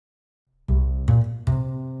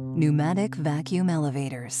Pneumatic Vacuum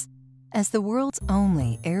Elevators. As the world's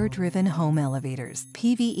only air-driven home elevators,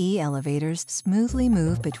 PVE elevators smoothly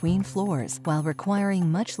move between floors while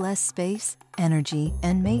requiring much less space, energy,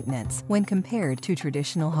 and maintenance when compared to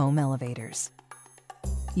traditional home elevators.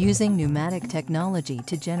 Using pneumatic technology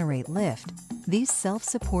to generate lift, these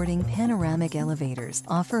self-supporting panoramic elevators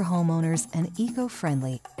offer homeowners an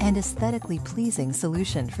eco-friendly and aesthetically pleasing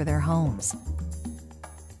solution for their homes.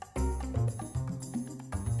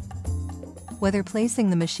 Whether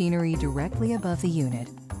placing the machinery directly above the unit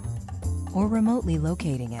or remotely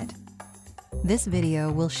locating it, this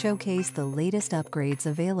video will showcase the latest upgrades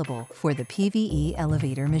available for the PVE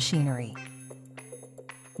elevator machinery.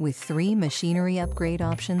 With 3 machinery upgrade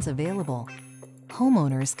options available,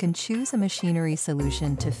 homeowners can choose a machinery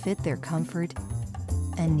solution to fit their comfort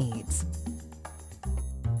and needs.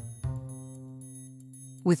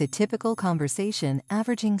 With a typical conversation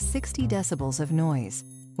averaging 60 decibels of noise,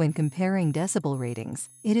 when comparing decibel ratings,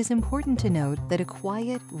 it is important to note that a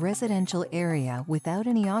quiet residential area without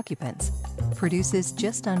any occupants produces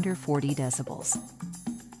just under 40 decibels.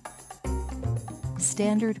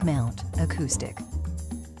 Standard mount acoustic.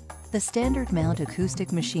 The standard mount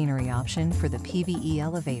acoustic machinery option for the PVE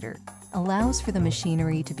elevator allows for the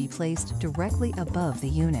machinery to be placed directly above the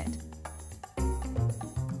unit.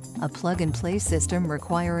 A plug-and-play system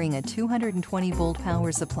requiring a 220-volt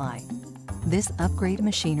power supply. This upgrade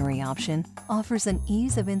machinery option offers an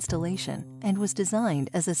ease of installation and was designed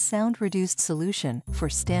as a sound-reduced solution for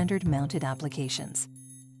standard mounted applications.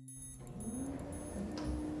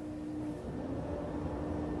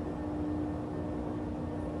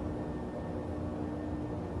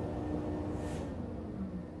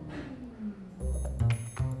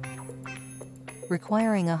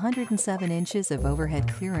 Requiring 107 inches of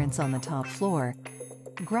overhead clearance on the top floor,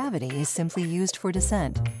 gravity is simply used for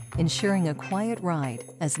descent, ensuring a quiet ride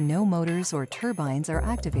as no motors or turbines are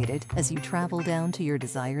activated as you travel down to your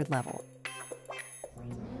desired level.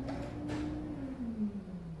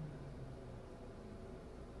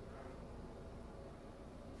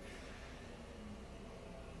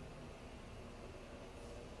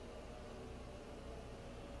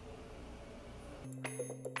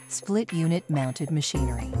 Split unit mounted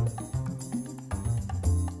machinery.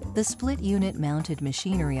 The split unit mounted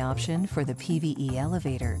machinery option for the PVE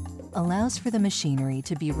elevator allows for the machinery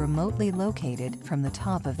to be remotely located from the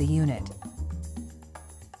top of the unit.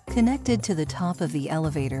 Connected to the top of the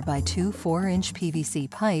elevator by 2 4-inch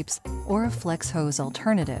PVC pipes or a flex hose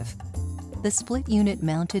alternative, the split unit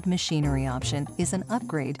mounted machinery option is an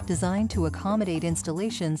upgrade designed to accommodate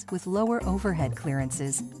installations with lower overhead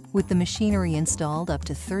clearances, with the machinery installed up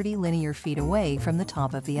to 30 linear feet away from the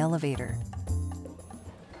top of the elevator.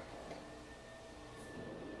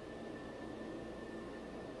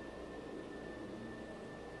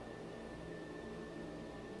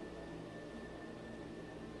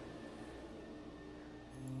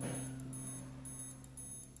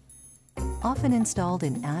 Often installed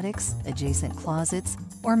in attics, adjacent closets,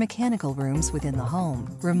 or mechanical rooms within the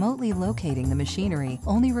home, remotely locating the machinery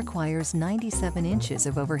only requires 97 inches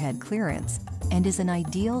of overhead clearance and is an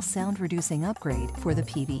ideal sound-reducing upgrade for the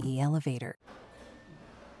PVE elevator.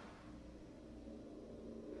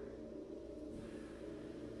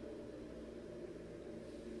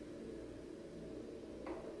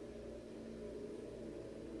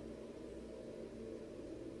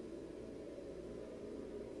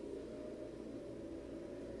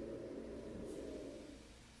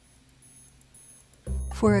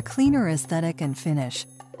 For a cleaner aesthetic and finish,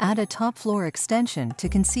 add a top floor extension to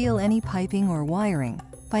conceal any piping or wiring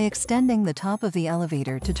by extending the top of the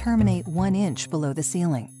elevator to terminate 1 inch below the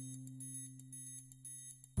ceiling.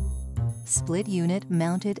 Split unit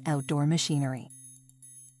mounted outdoor machinery.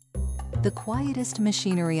 The quietest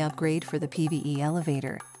machinery upgrade for the PVE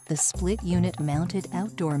elevator, the split unit mounted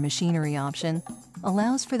outdoor machinery option,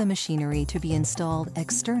 allows for the machinery to be installed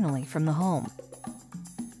externally from the home.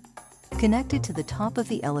 Connected to the top of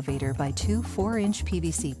the elevator by 2 4-inch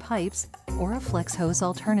PVC pipes or a flex hose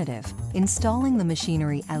alternative, installing the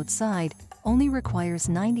machinery outside only requires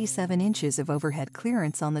 97 inches of overhead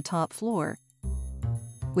clearance on the top floor,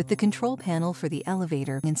 with the control panel for the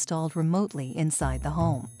elevator installed remotely inside the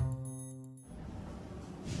home.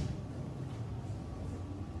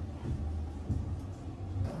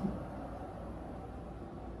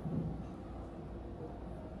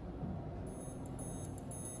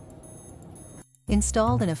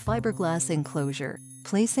 Installed in a fiberglass enclosure,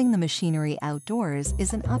 placing the machinery outdoors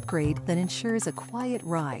is an upgrade that ensures a quiet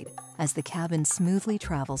ride as the cabin smoothly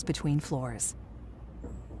travels between floors.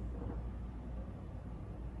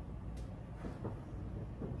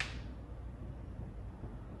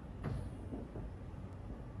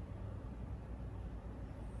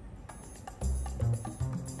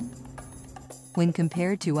 When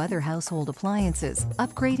compared to other household appliances,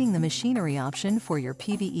 upgrading the machinery option for your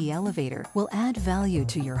PVE elevator will add value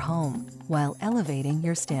to your home while elevating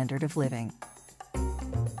your standard of living.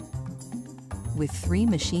 With 3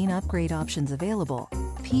 machine upgrade options available,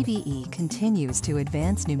 PVE continues to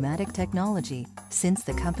advance pneumatic technology since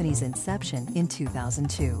the company's inception in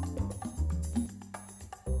 2002.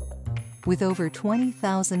 With over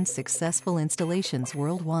 20,000 successful installations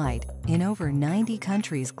worldwide in over 90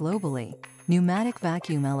 countries globally, Pneumatic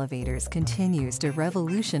Vacuum Elevators continues to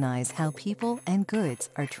revolutionize how people and goods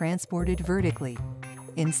are transported vertically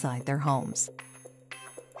inside their homes.